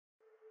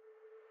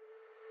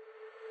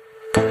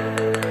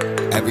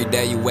Every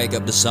day you wake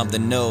up to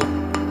something new,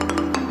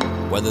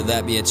 whether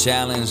that be a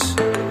challenge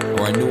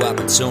or a new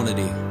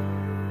opportunity.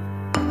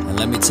 And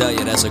let me tell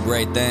you, that's a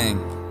great thing.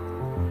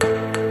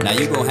 Now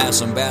you're gonna have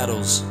some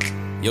battles,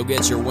 you'll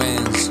get your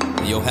wins,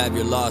 and you'll have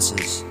your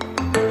losses.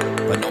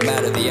 But no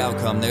matter the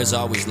outcome, there's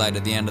always light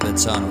at the end of the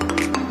tunnel.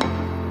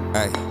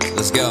 Alright,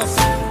 let's go.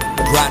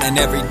 Grinding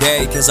every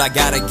day, cause I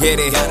gotta get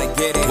it.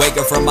 Wake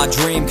up from my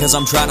dream, cause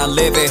I'm tryna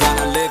live it.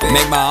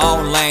 Make my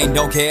own lane,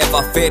 don't care if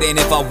I fit in.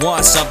 If I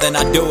want something,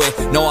 I do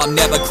it. No, I'm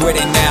never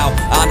quitting now.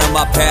 Honor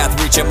my path,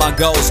 reaching my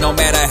goals, no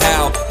matter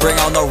how. Bring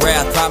on the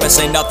wrath, promise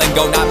ain't nothing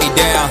gon' knock me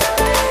down.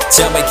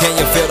 Tell me, can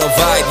you feel the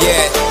vibe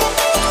yet?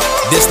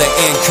 This the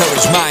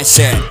Encourage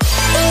Mindset.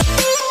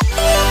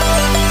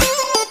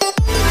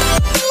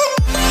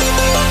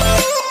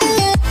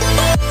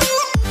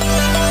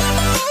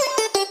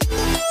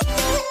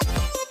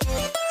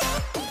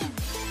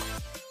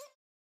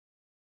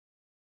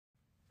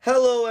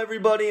 Hello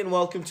everybody and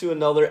welcome to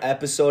another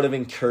episode of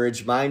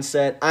Encourage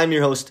Mindset. I'm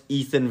your host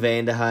Ethan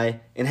Vandehei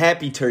and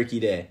happy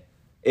Turkey Day.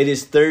 It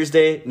is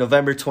Thursday,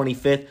 November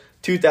 25th,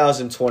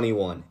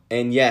 2021.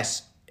 And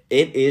yes,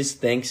 it is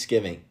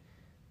Thanksgiving.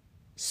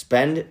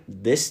 Spend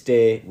this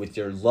day with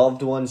your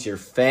loved ones, your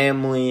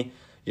family,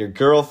 your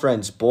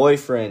girlfriends,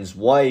 boyfriends,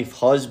 wife,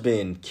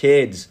 husband,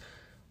 kids,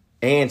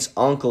 aunts,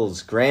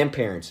 uncles,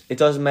 grandparents. It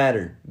doesn't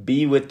matter.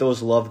 Be with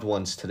those loved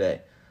ones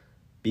today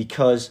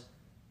because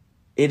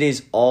it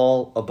is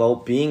all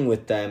about being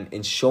with them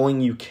and showing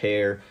you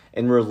care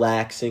and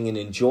relaxing and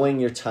enjoying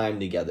your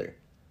time together.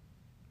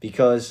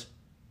 Because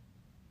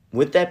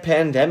with that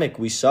pandemic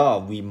we saw,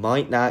 we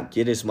might not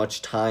get as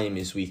much time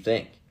as we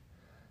think.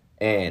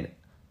 And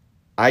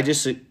I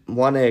just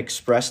want to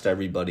express to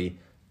everybody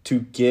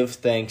to give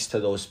thanks to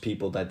those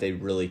people that they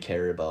really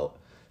care about.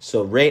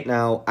 So right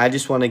now, I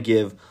just want to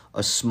give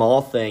a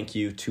small thank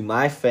you to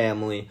my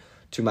family,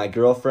 to my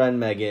girlfriend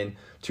Megan,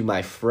 to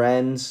my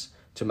friends,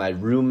 to my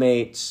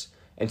roommates,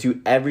 and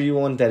to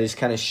everyone that has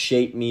kind of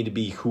shaped me to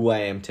be who I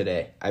am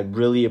today. I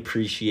really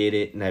appreciate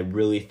it, and I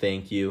really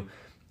thank you.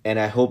 And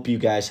I hope you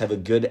guys have a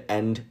good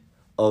end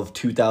of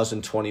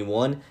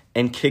 2021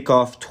 and kick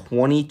off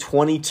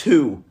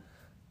 2022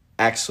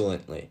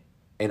 excellently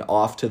and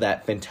off to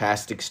that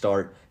fantastic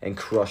start and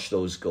crush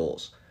those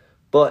goals.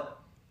 But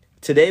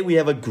today we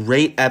have a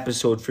great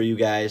episode for you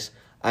guys.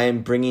 I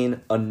am bringing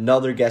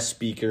another guest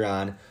speaker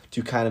on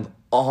to kind of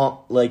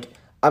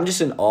I'm just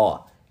in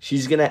awe.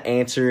 She's going to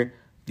answer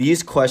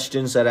these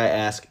questions that I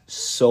ask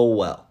so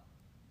well.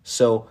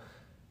 So,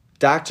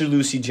 Dr.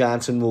 Lucy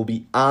Johnson will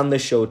be on the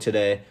show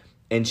today,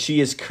 and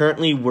she is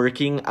currently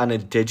working on a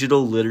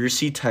digital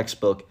literacy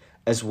textbook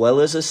as well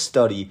as a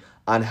study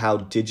on how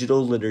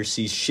digital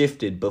literacy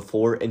shifted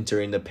before and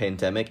during the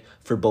pandemic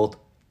for both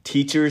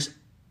teachers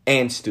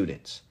and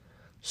students.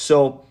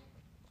 So,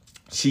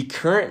 she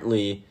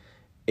currently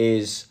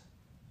is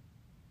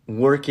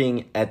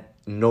working at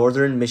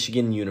Northern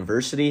Michigan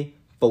University,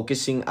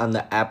 focusing on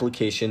the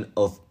application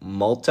of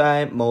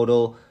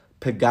multimodal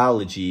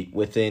pedagogy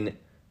within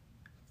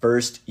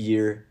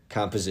first-year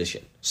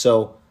composition.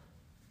 So,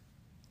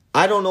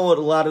 I don't know what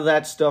a lot of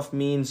that stuff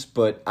means,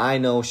 but I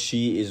know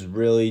she is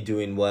really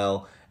doing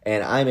well,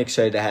 and I'm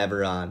excited to have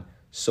her on.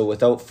 So,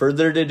 without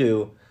further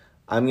ado,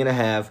 I'm going to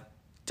have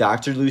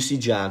Dr. Lucy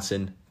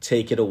Johnson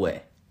take it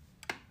away.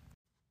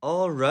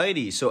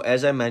 Alrighty, so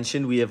as I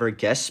mentioned, we have our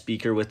guest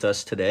speaker with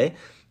us today.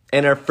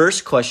 And our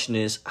first question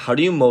is, how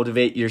do you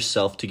motivate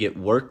yourself to get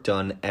work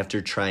done after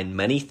trying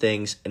many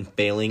things and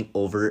failing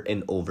over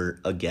and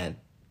over again?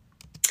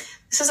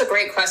 This is a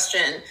great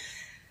question.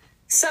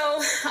 So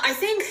I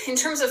think in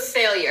terms of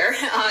failure,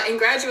 in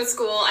graduate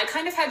school, I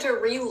kind of had to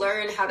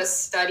relearn how to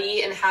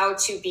study and how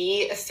to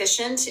be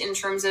efficient in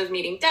terms of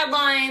meeting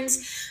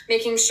deadlines,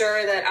 making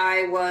sure that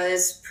I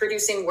was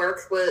producing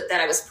work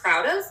that I was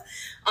proud of.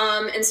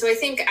 And so I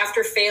think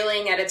after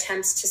failing at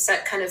attempts to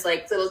set kind of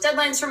like little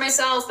deadlines for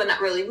myself but not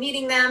really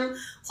meeting them,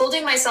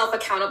 holding myself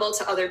accountable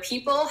to other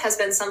people has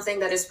been something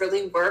that has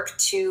really worked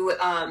to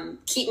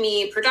keep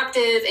me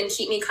productive and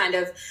keep me kind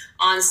of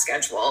on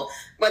schedule,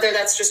 whether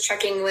that's just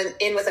checking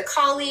in with a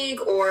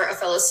colleague or a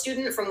fellow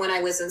student from when I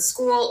was in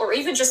school, or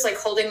even just like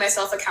holding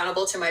myself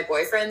accountable to my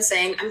boyfriend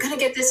saying, I'm going to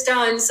get this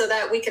done so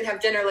that we can have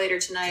dinner later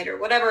tonight or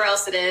whatever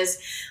else it is.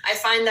 I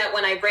find that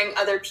when I bring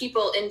other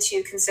people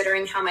into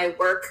considering how my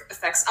work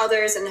affects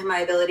others and my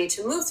ability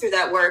to move through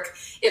that work,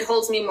 it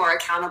holds me more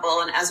accountable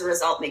and as a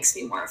result makes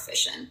me more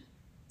efficient.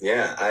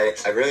 Yeah,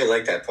 I really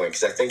like that point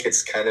because I think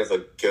it's kind of a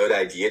good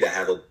idea to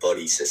have a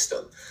buddy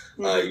system.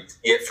 Mm-hmm. You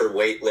see it for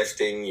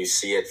weightlifting, you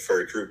see it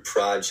for group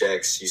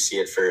projects, you see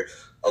it for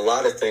a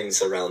lot of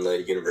things around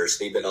the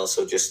university, but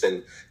also just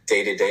in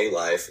day-to-day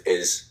life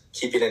is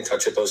keeping in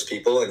touch with those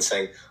people and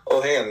saying,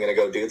 oh, hey, I'm going to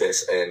go do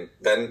this. And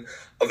then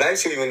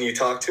eventually when you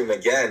talk to them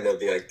again, they'll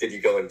be like, did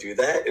you go and do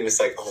that? And it's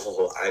like,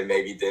 oh, I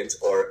maybe didn't,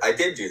 or I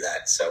did do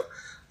that. So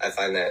I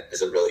find that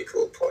is a really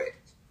cool point.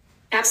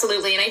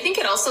 Absolutely. And I think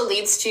it also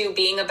leads to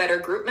being a better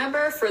group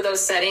member for those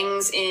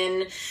settings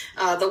in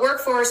the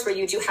workforce where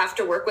you do have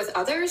to work with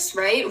others,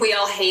 right? We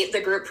all hate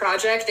the group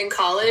project in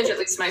college, at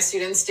least my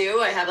students do.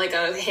 I have like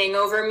a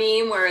hangover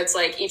meme where it's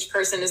like each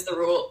person is the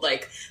rule,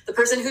 like the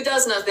person who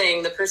does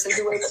nothing, the person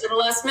who waits to the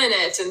last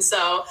minute. And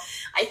so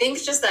I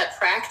think just that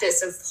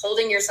practice of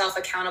holding yourself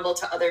accountable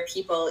to other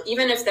people,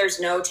 even if there's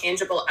no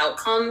tangible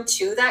outcome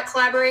to that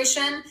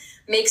collaboration,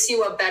 makes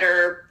you a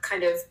better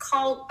kind of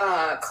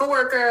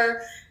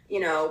coworker,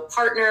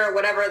 partner,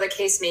 whatever the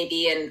case may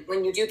be. And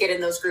when you do get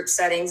in those group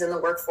settings in the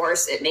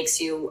workforce, it makes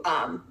you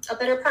a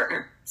better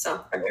partner.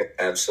 So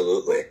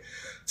absolutely.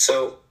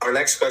 So our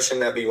next question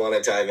that we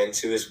want to dive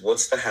into is,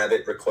 what's the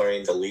habit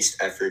requiring the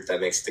least effort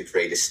that makes the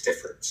greatest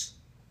difference?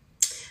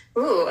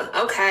 Ooh,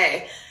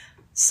 okay.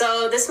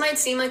 So this might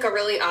seem like a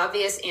really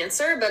obvious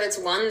answer, but it's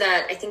one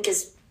that I think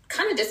is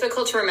kind of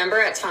difficult to remember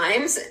at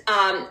times.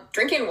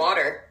 Drinking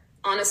water.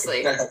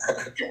 Honestly,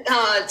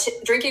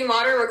 drinking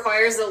water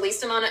requires the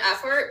least amount of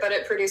effort, but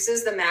it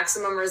produces the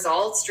maximum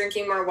results.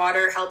 Drinking more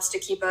water helps to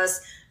keep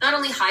us not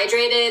only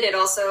hydrated, it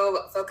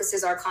also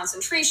focuses our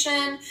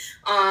concentration.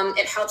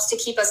 It helps to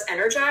keep us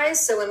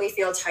energized. So when we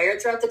feel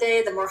tired throughout the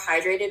day, the more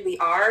hydrated we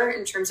are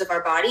in terms of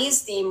our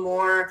bodies, the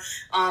more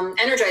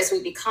energized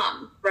we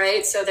become,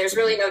 right? So there's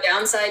really no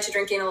downside to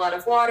drinking a lot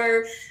of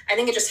water. I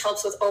think it just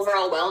helps with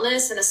overall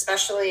wellness, and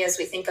especially as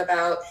we think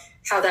about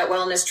how that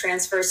wellness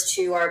transfers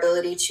to our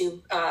ability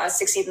to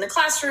succeed in the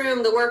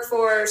classroom, the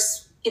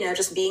workforce,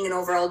 just being an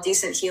overall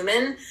decent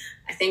human.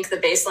 I think the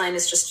baseline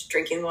is just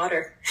drinking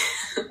water.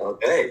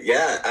 Okay.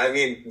 Yeah. I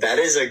mean, that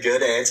is a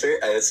good answer.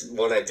 It's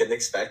one I didn't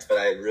expect, but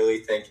I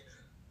really think,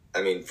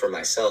 for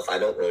myself, I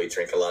don't really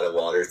drink a lot of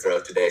water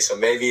throughout the day. So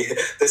maybe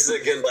this is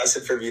a good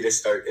lesson for me to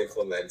start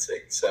implementing.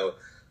 So,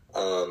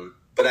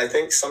 but I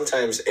think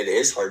sometimes it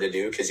is hard to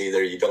do because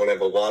either you don't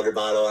have a water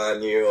bottle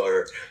on you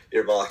or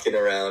you're walking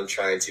around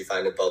trying to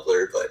find a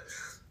bubbler. But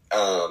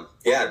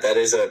that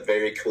is a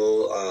very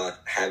cool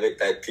habit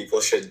that people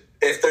should,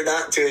 if they're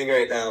not doing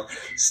right now,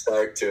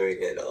 start doing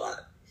it a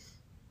lot.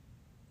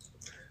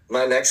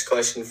 My next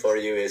question for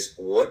you is,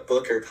 what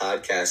book or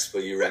podcast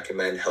would you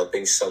recommend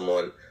helping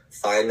someone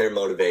find their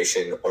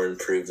motivation or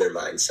improve their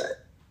mindset?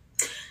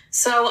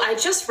 So I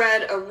just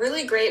read a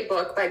really great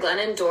book by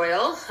Glennon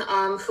Doyle,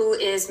 who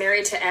is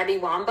married to Abby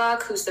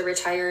Wambach, who's the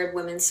retired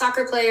women's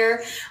soccer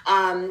player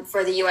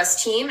for the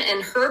U.S. team.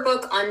 And her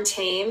book,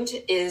 Untamed,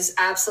 is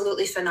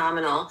absolutely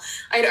phenomenal.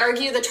 I'd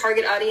argue the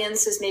target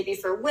audience is maybe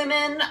for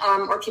women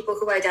or people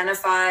who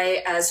identify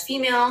as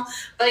female.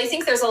 But I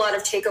think there's a lot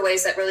of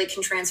takeaways that really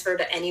can transfer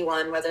to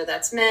anyone, whether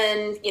that's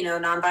men,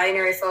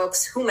 non-binary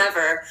folks,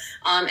 whomever,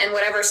 and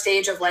whatever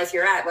stage of life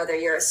you're at, whether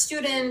you're a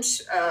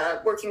student,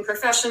 working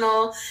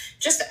professional.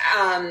 Just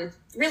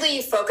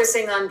really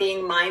focusing on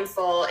being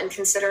mindful and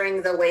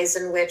considering the ways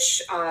in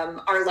which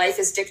our life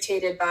is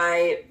dictated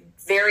by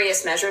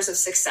various measures of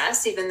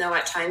success, even though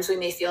at times we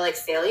may feel like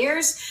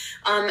failures,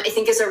 I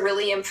think is a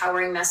really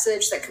empowering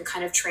message that can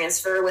kind of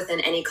transfer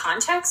within any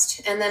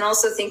context. And then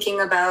also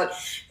thinking about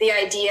the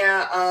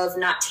idea of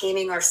not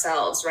taming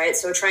ourselves, right?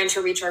 So trying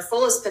to reach our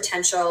fullest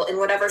potential in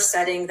whatever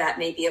setting that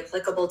may be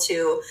applicable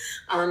to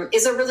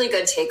is a really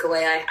good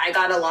takeaway. I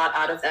got a lot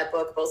out of that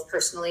book, both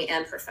personally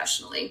and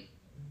professionally.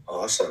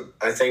 Awesome.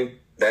 I think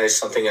that is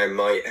something I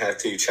might have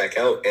to check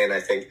out. And I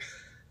think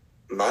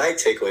my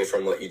takeaway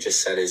from what you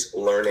just said is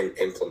learn and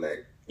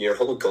implement. Your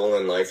whole goal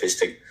in life is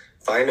to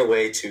find a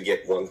way to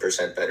get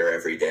 1% better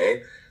every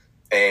day.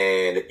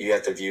 And you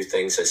have to view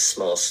things as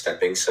small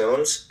stepping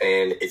stones.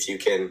 And if you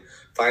can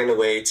find a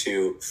way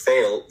to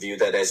fail, view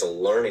that as a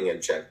learning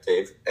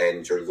objective,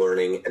 and you're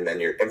learning and then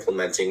you're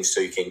implementing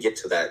so you can get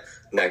to that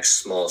next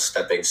small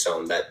stepping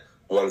stone, that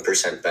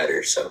 1%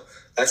 better. So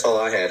that's all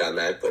I had on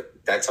that, but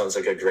that sounds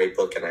like a great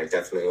book, and I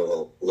definitely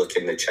will look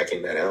into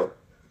checking that out.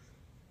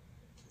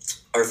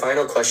 Our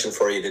final question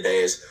for you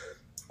today is,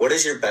 what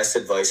is your best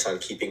advice on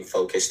keeping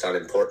focused on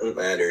important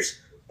matters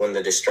when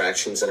the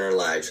distractions in our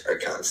lives are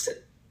constant?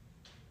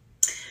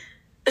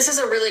 This is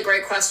a really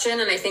great question,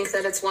 and I think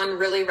that it's one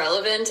really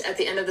relevant at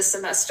the end of the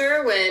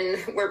semester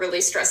when we're really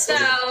stressed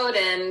out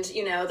and,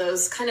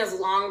 those kind of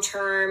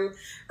long-term,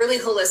 really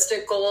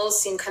holistic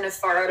goals seem kind of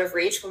far out of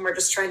reach when we're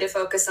just trying to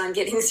focus on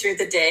getting through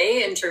the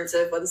day in terms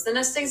of when's the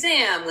next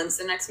exam, when's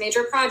the next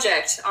major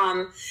project.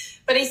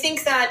 But I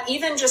think that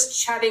even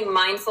just having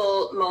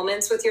mindful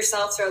moments with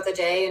yourself throughout the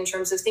day in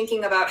terms of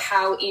thinking about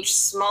how each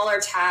smaller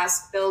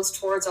task builds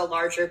towards a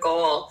larger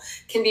goal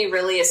can be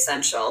really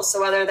essential.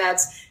 So whether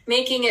that's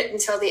making it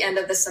until the end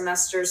of the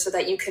semester so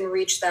that you can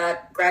reach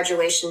that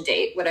graduation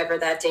date, whatever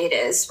that date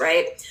is,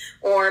 right?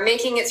 Or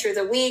making it through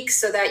the week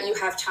so that you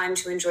have time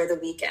to enjoy the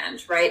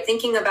weekend, right?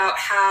 Thinking about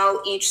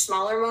how each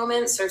smaller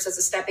moment serves as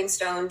a stepping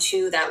stone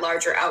to that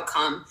larger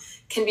outcome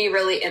can be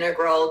really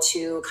integral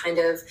to kind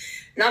of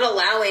not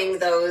allowing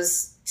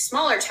those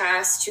smaller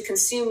tasks to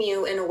consume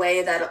you in a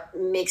way that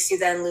makes you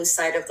then lose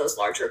sight of those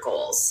larger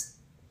goals.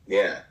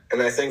 Yeah.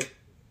 And I think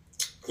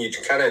you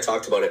kind of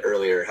talked about it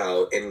earlier,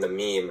 how in the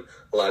meme,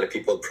 a lot of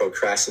people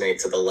procrastinate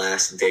to the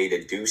last day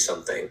to do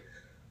something.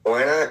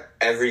 why not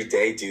every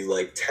day do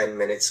like 10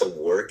 minutes of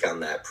work on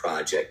that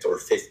project or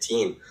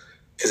 15?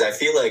 Because I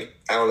feel like,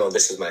 I don't know,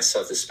 this is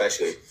myself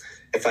especially.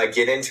 If I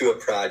get into a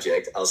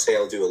project, I'll say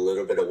I'll do a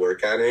little bit of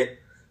work on it.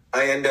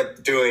 I end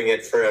up doing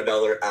it for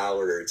another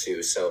hour or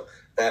two. So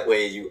that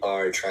way you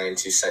are trying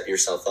to set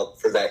yourself up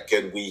for that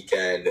good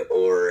weekend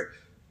or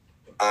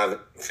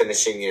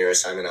finishing your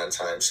assignment on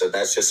time. So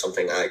that's just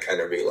something I kind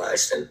of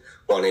realized and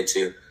wanted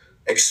to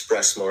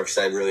express more because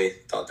I really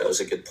thought that was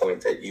a good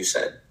point that you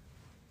said.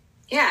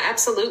 Yeah,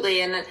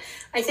 absolutely. And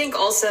I think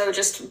also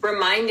just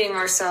reminding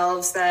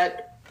ourselves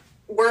that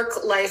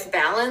work-life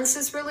balance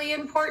is really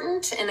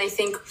important. And I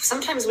think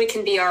sometimes we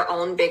can be our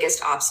own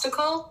biggest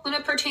obstacle when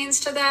it pertains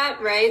to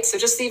that, right? So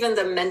just even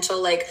the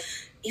mental, like,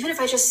 even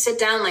if I just sit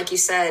down, like you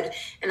said,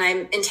 and I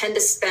intend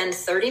to spend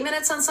 30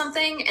 minutes on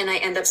something and I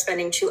end up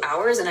spending 2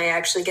 hours and I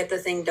actually get the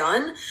thing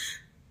done,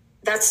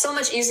 that's so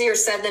much easier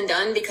said than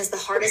done because the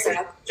hardest is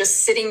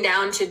just sitting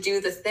down to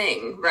do the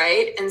thing,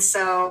 right? And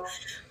so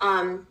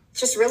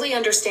just really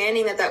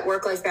understanding that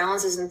work-life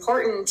balance is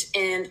important,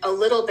 and a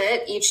little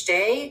bit each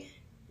day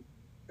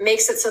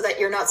makes it so that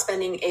you're not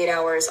spending 8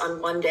 hours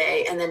on one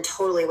day and then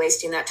totally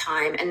wasting that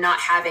time and not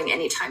having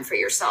any time for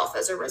yourself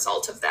as a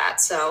result of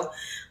that. So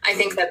I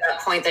think that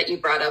point that you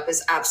brought up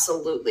is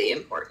absolutely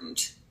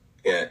important.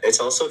 Yeah, it's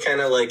also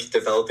kind of like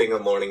developing a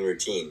morning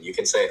routine. You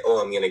can say,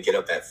 oh, I'm going to get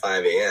up at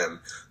 5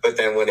 a.m. But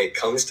then when it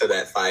comes to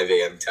that 5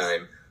 a.m.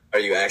 time, are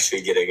you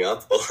actually getting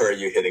up or are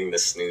you hitting the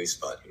snooze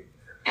button?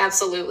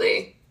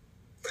 Absolutely.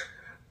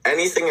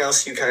 Anything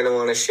else you kind of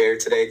want to share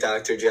today,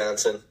 Dr.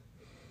 Johnson?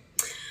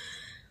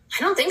 I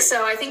don't think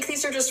so. I think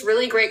these are just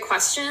really great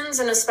questions.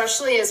 And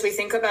especially as we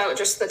think about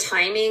just the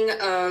timing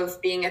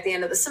of being at the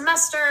end of the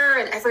semester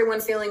and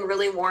everyone feeling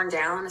really worn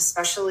down,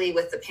 especially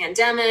with the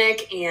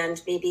pandemic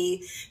and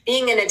maybe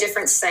being in a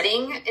different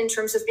setting in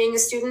terms of being a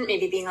student,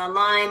 maybe being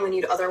online when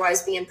you'd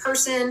otherwise be in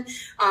person.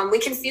 We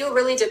can feel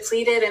really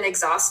depleted and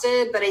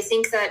exhausted. But I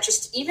think that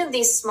just even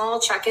these small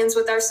check-ins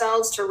with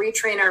ourselves to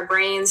retrain our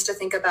brains to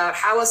think about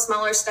how a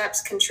smaller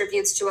steps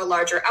contributes to a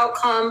larger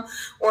outcome,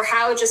 or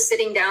how just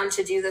sitting down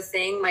to do the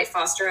thing might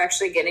foster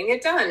actually getting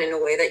it done in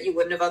a way that you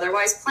wouldn't have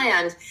otherwise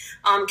planned,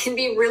 can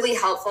be really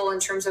helpful in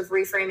terms of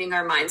reframing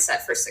our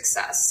mindset for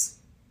success.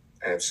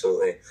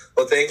 Absolutely.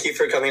 Well, thank you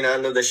for coming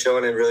on to the show,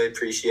 and I really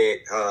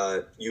appreciate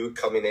you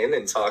coming in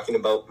and talking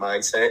about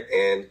mindset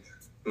and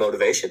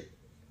motivation.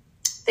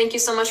 Thank you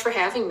so much for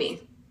having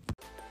me.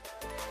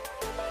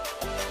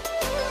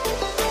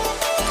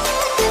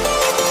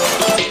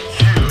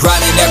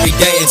 Grinding every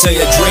day until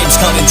your dreams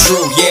coming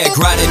true. Yeah,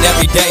 grinding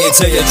every day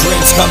until your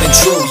dreams coming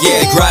true.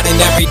 Yeah, grinding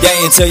every day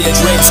until your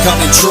dreams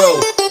coming true.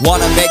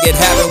 Wanna make it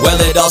happen?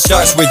 Well, it all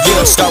starts with you.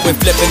 Start with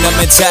flipping the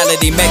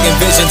mentality, making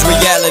visions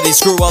reality.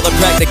 Screw all the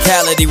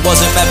practicality,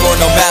 wasn't meant for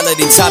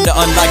normality. Time to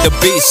unlock the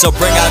beast, so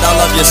bring out all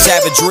of your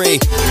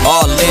savagery.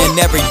 All in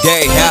every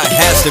day, how it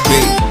has to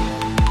be.